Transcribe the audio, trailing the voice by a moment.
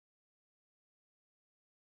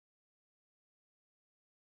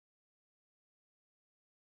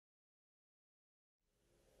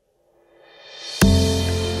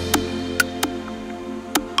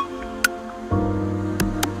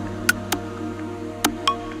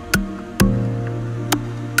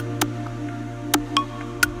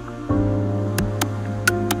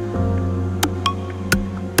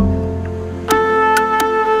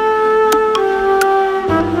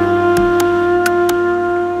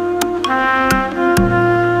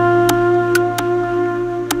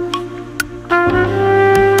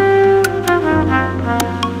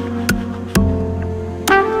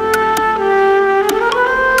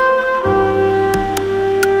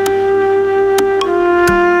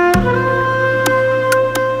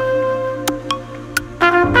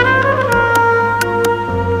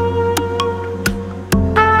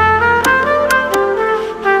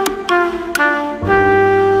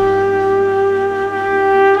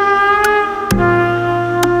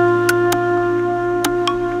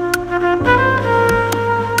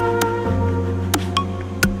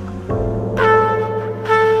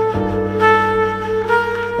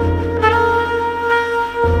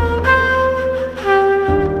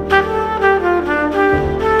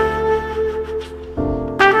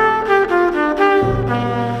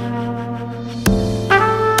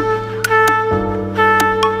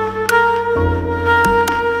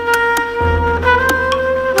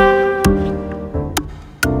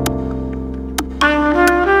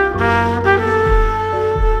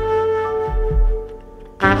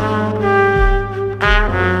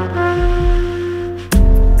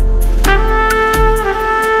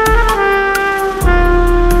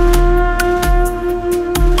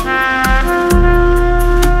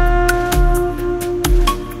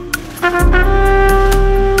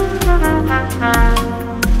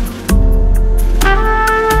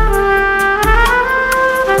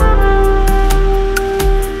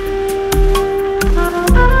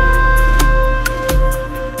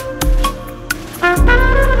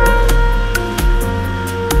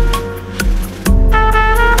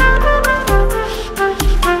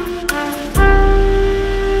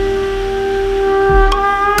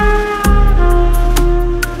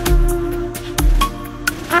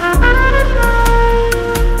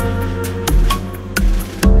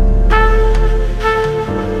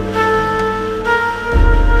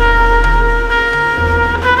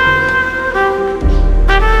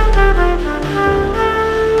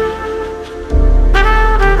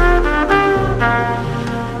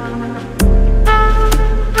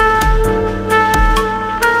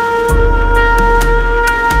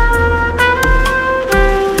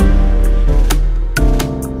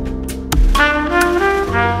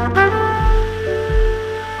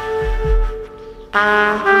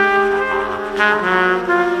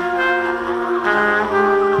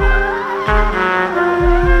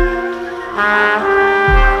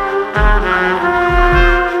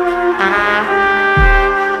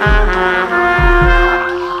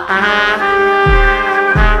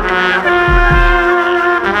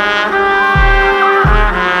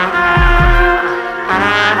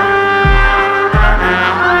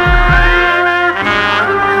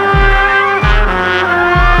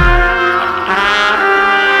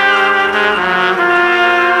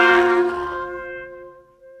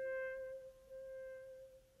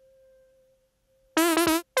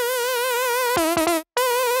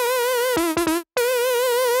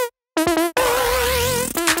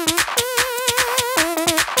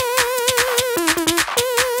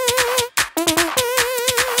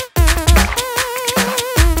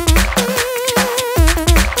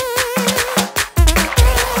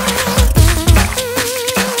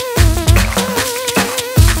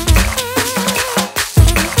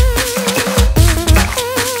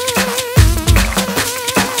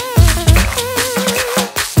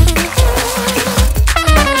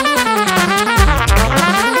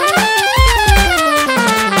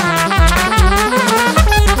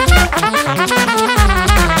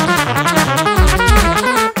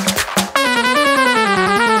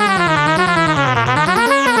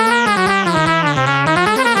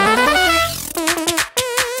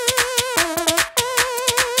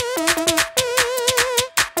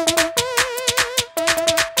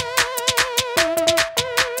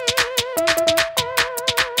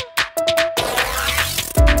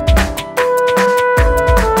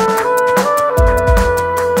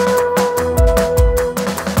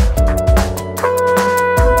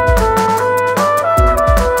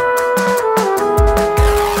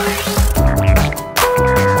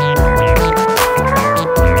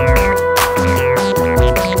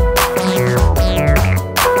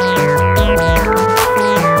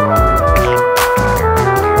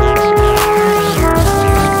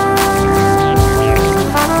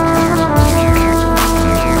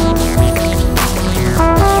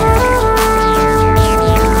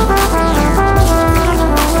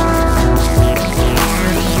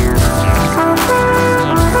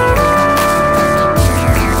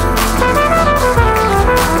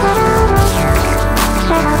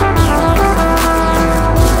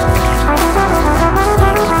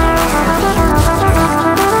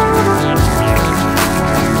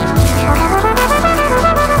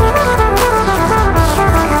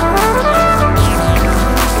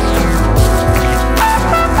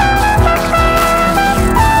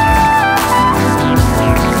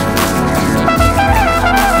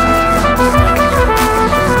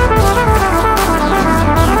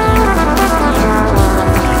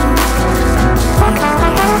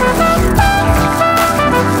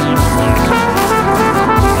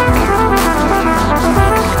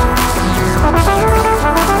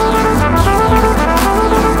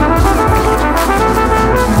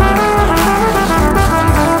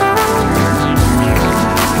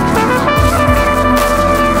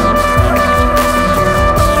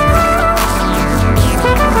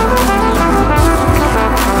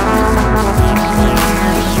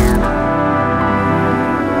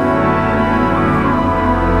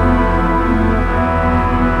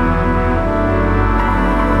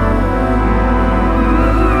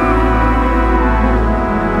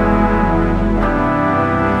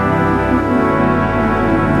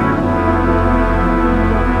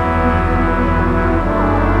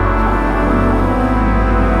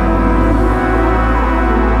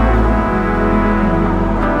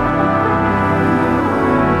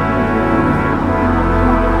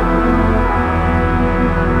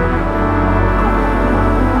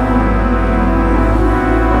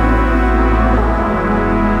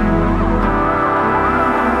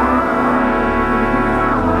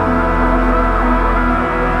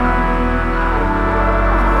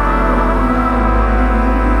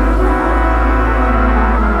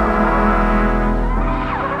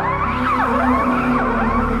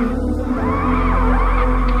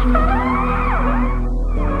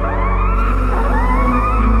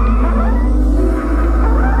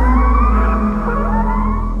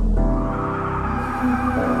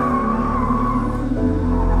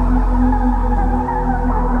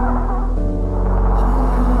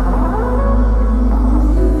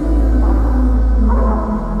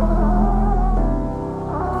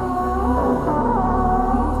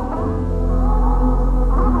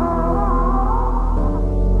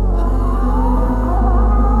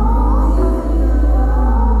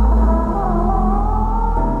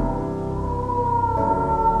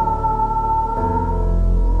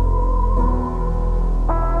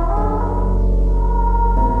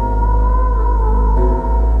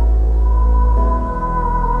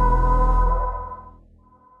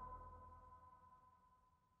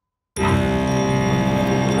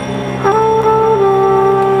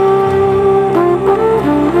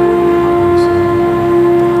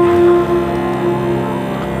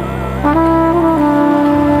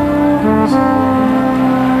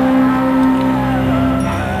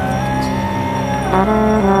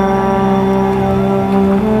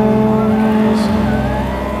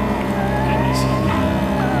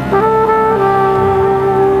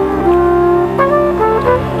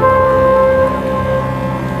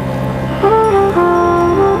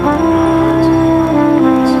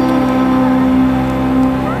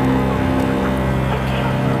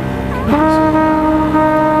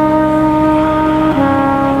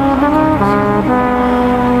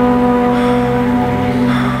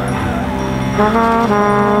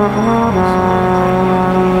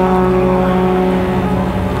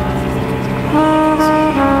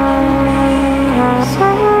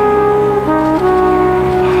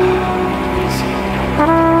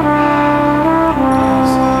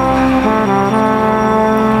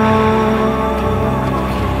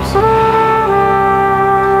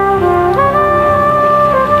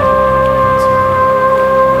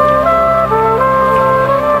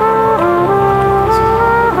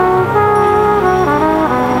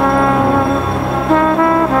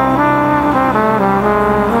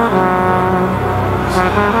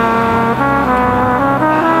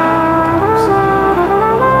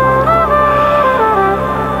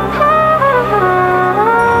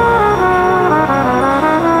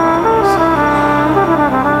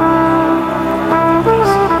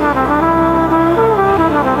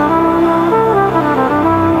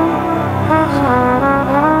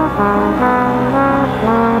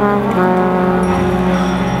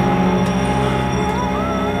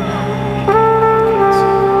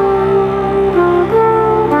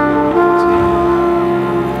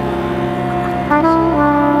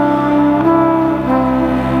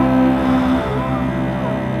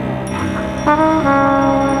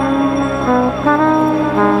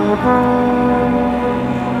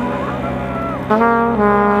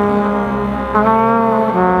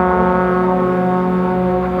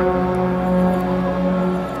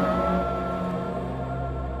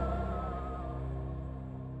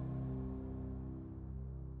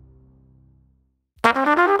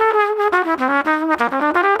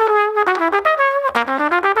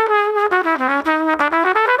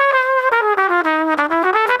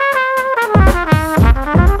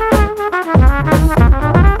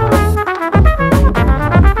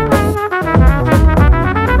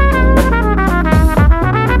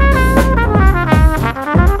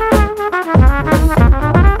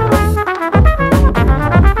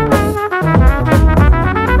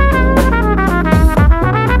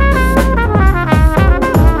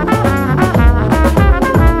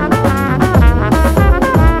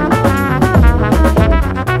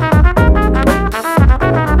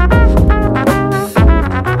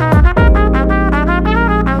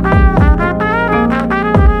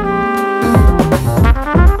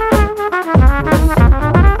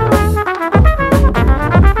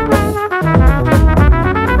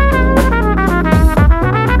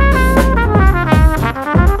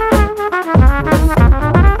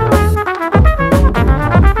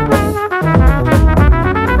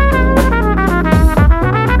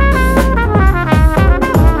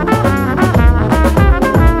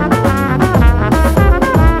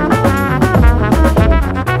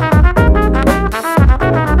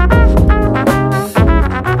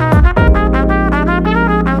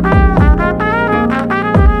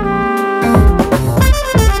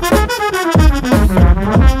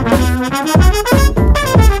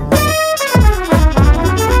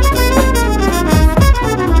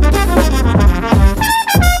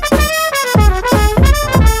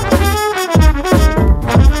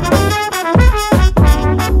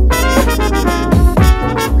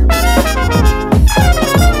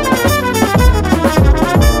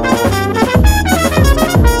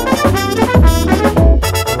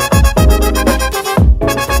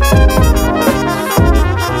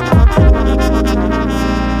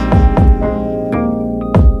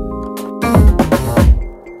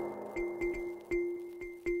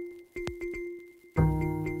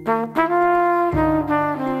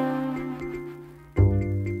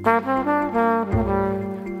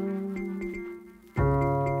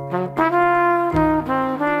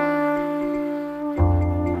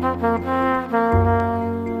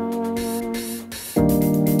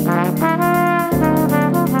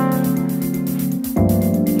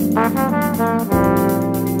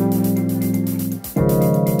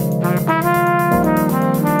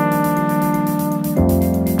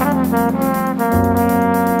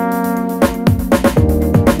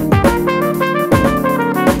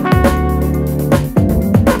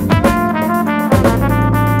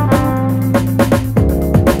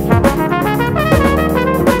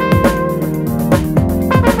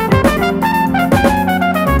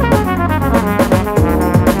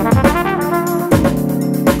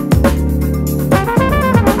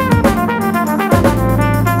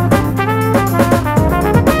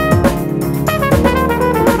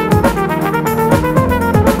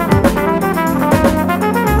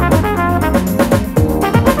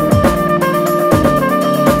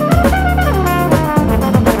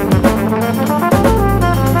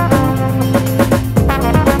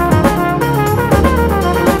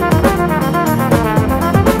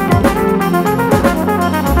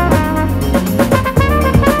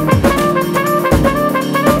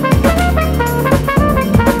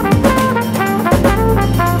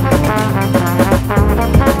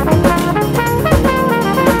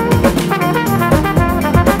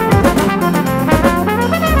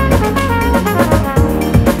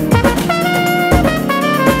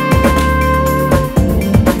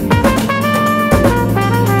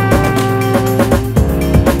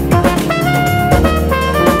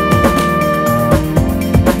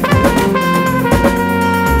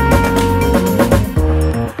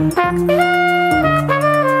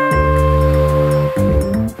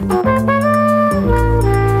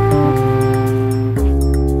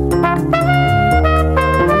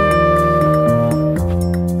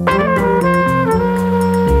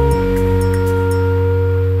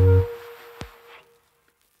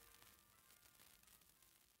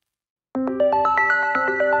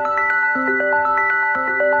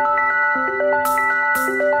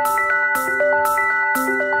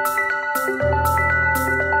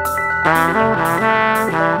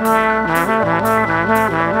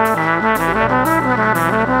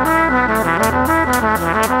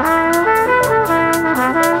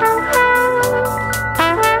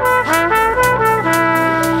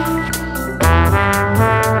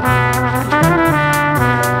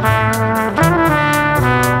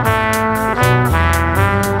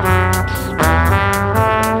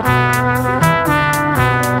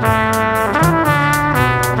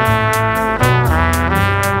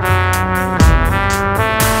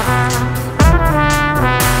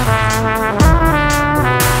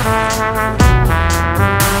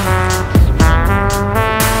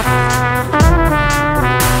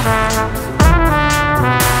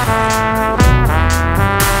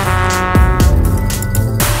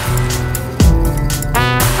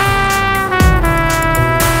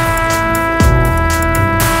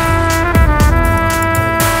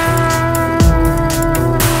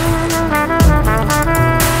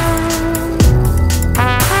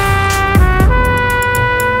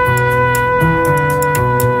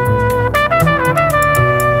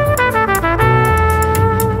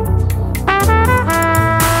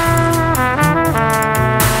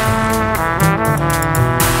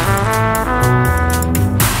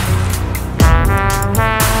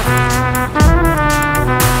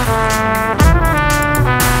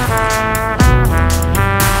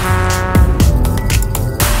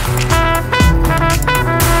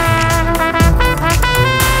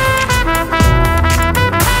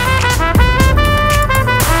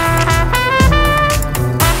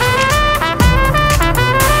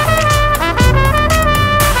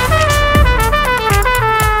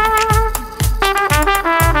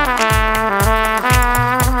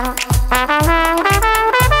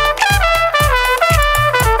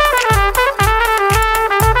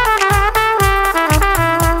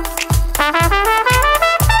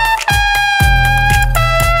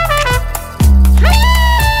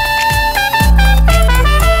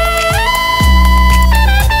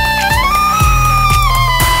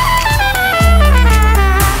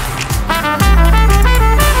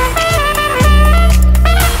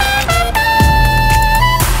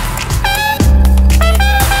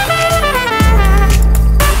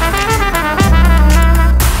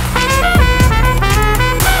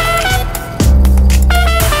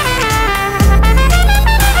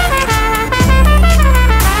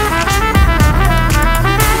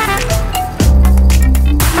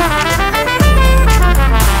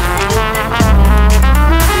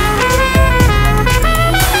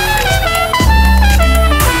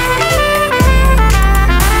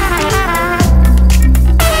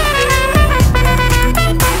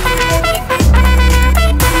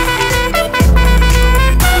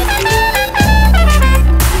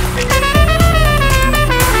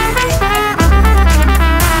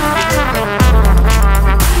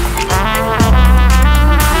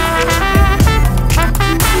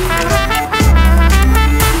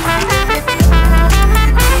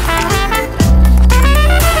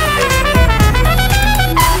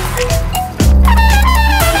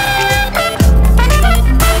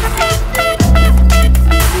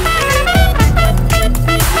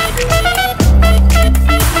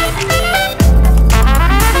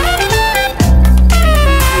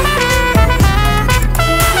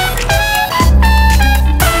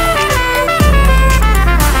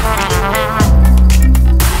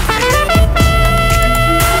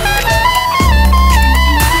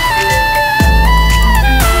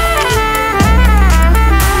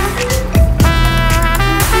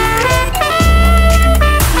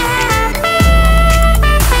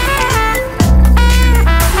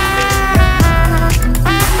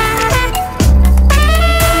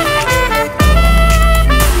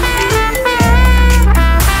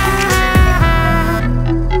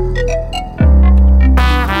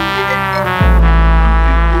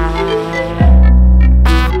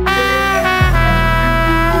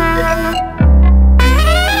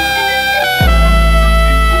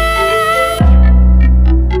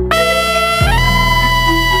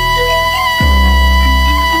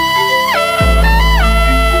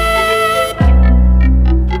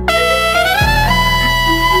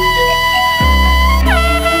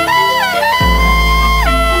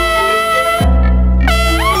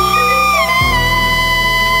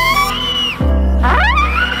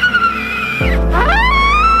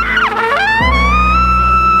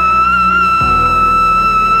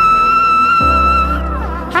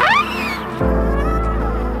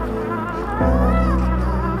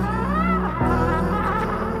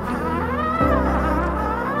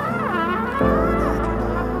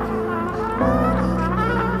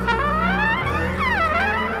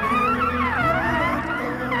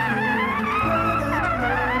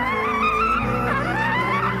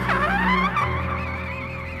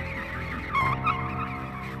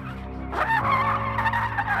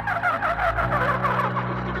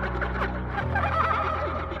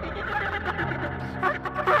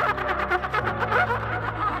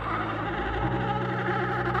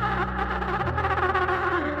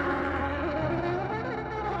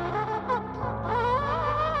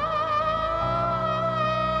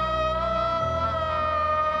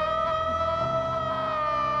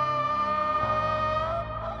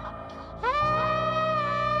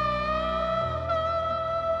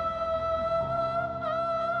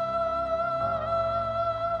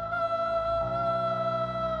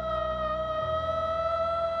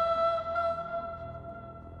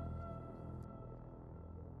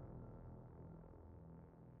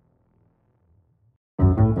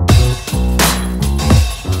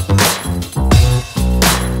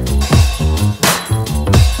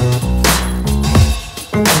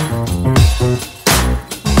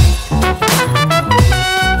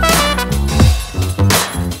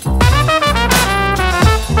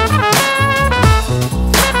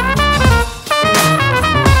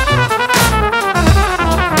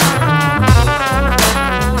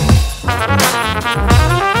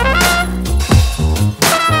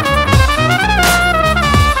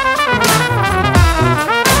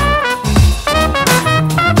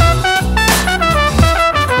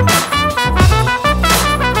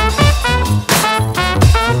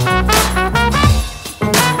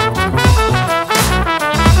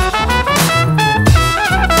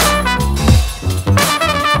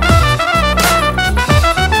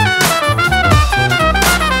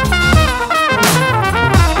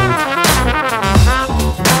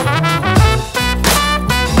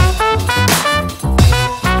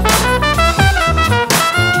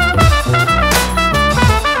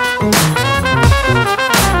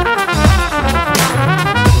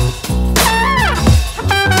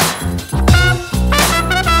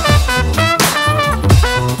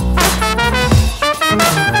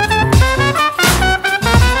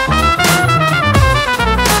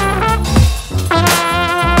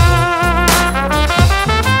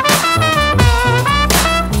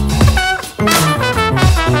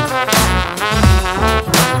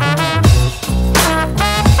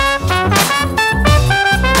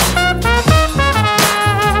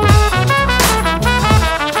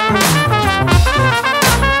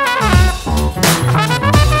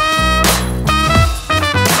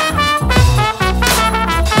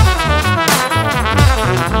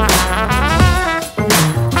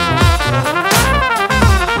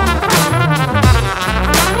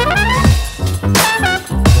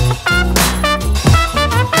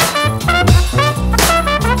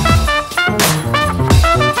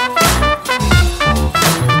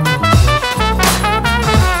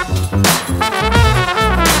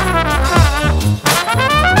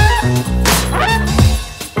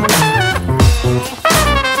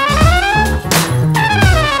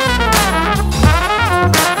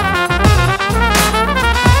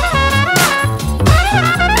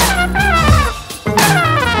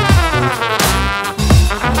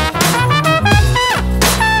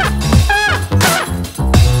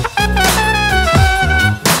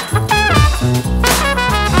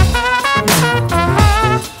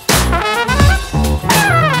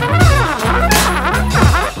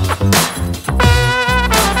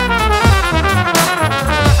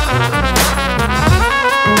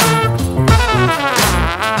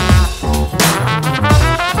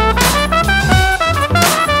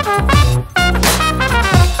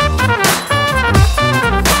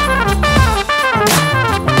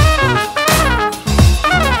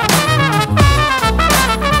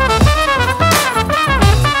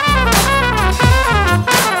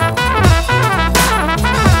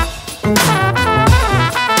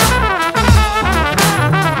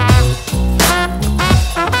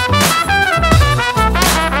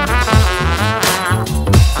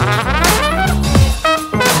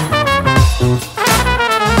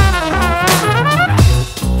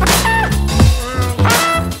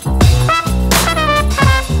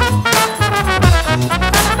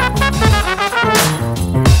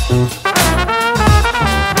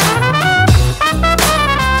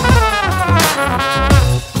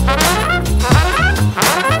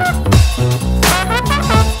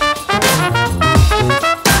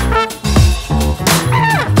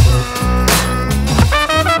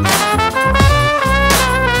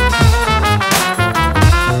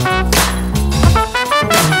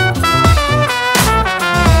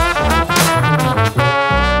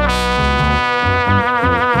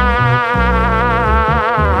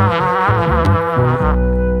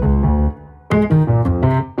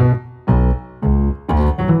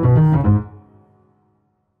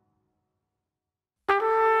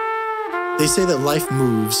say that life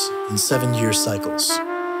moves in 7-year cycles,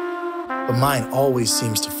 but mine always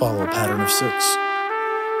seems to follow a pattern of 6.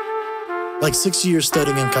 Like 6 years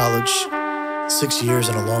studying in college, 6 years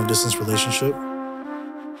in a long-distance relationship,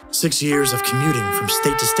 6 years of commuting from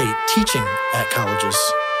state to state, teaching at colleges,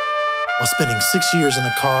 while spending 6 years in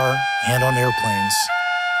the car and on airplanes,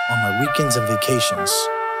 on my weekends and vacations,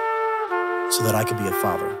 so that I could be a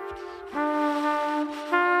father.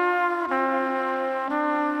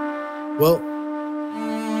 Well,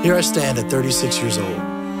 here I stand at 36 years old,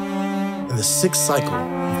 in the 6th cycle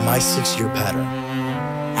of my 6-year pattern,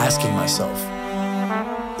 asking myself,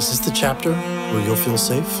 is this the chapter where you'll feel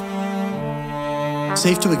safe?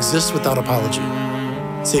 Safe to exist without apology,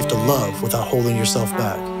 safe to love without holding yourself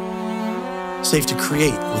back, safe to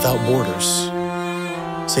create without borders,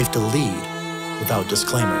 safe to lead without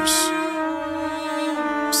disclaimers,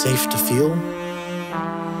 safe to feel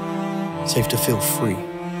free.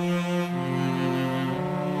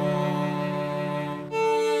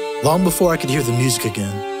 Long before I could hear the music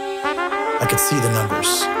again, I could see the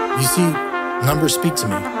numbers. You see, numbers speak to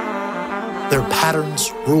me. Their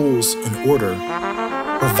patterns, rules, and order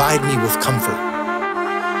provide me with comfort,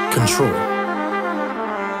 control.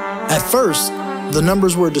 At first, the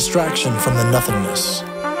numbers were a distraction from the nothingness,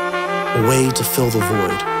 a way to fill the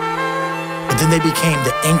void. But then they became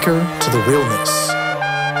the anchor to the realness.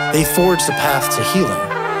 They forged a path to healing,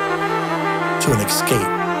 to an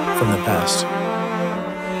escape from the past.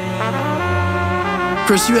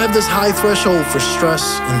 Chris, you have this high threshold for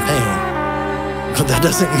stress and pain, but that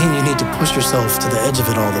doesn't mean you need to push yourself to the edge of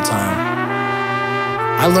it all the time.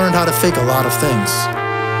 I learned how to fake a lot of things,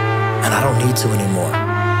 and I don't need to anymore.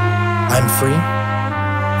 I'm free,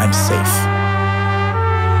 I'm safe.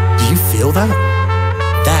 Do you feel that?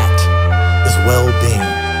 That is well-being.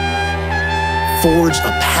 Forge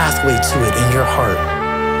a pathway to it in your heart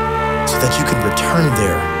so that you can return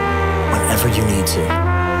there whenever you need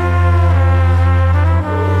to.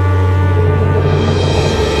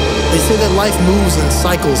 They say that life moves in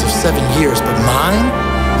cycles of 7 years, but mine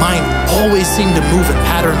always seemed to move in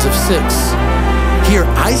patterns of 6. Here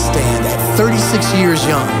I stand at 36 years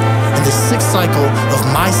young in the 6th cycle of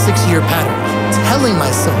my 6-year pattern, telling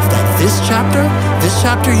myself that this chapter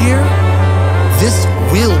year, this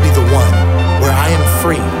will be the one where I am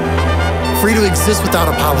free. Free to exist without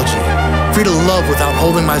apology, free to love without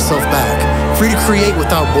holding myself back, free to create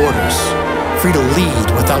without borders, free to lead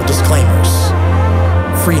without disclaimers,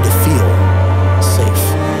 free to feel safe.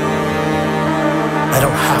 I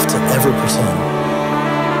don't have to ever pretend.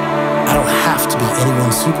 I don't have to be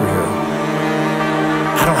anyone's superhero.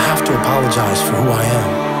 I don't have to apologize for who I am.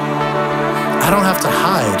 I don't have to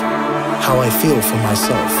hide how I feel for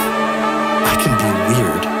myself. I can be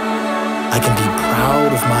weird. I can be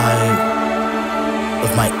proud of my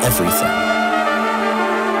everything.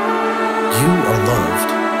 You are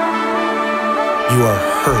loved. You are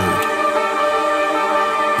heard.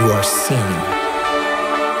 You are seen.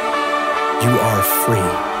 You are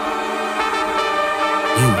free.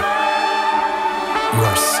 You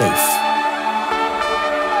are safe.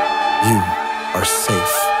 You are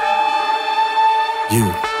safe. You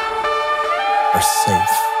are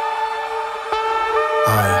safe. I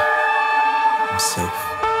am safe.